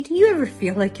Do you ever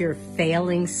feel like you're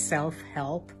failing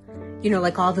self-help? You know,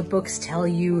 like all the books tell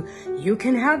you, you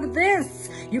can have this,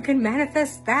 you can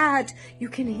manifest that, you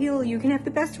can heal, you can have the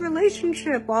best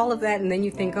relationship, all of that. And then you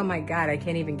think, oh my God, I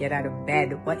can't even get out of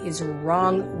bed. What is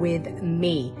wrong with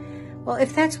me? Well,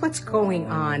 if that's what's going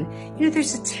on, you know,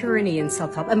 there's a tyranny in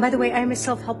self-help. And by the way, I'm a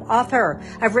self-help author.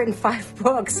 I've written 5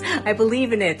 books. I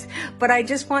believe in it. But I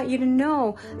just want you to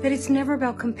know that it's never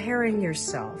about comparing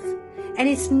yourself. And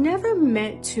it's never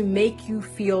meant to make you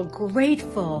feel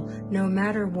grateful no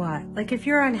matter what. Like if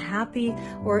you're unhappy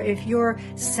or if you're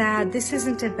sad, this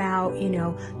isn't about, you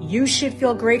know, you should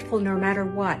feel grateful no matter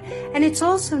what. And it's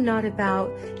also not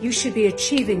about you should be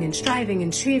achieving and striving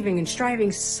and achieving and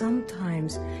striving.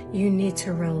 Sometimes you need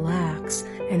to relax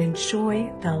and enjoy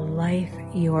the life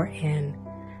you're in.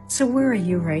 So where are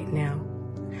you right now?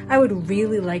 I would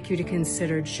really like you to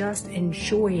consider just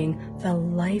enjoying the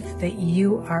life that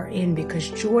you are in, because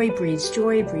joy breeds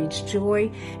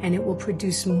joy, and it will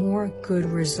produce more good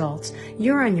results.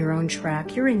 You're on your own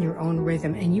track, you're in your own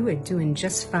rhythm, and you are doing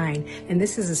just fine. And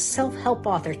this is a self-help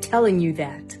author telling you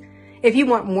that. If you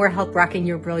want more help rocking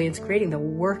your brilliance, creating the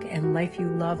work and life you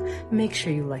love, make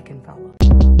sure you like and follow.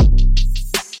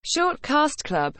 Shortcast Club.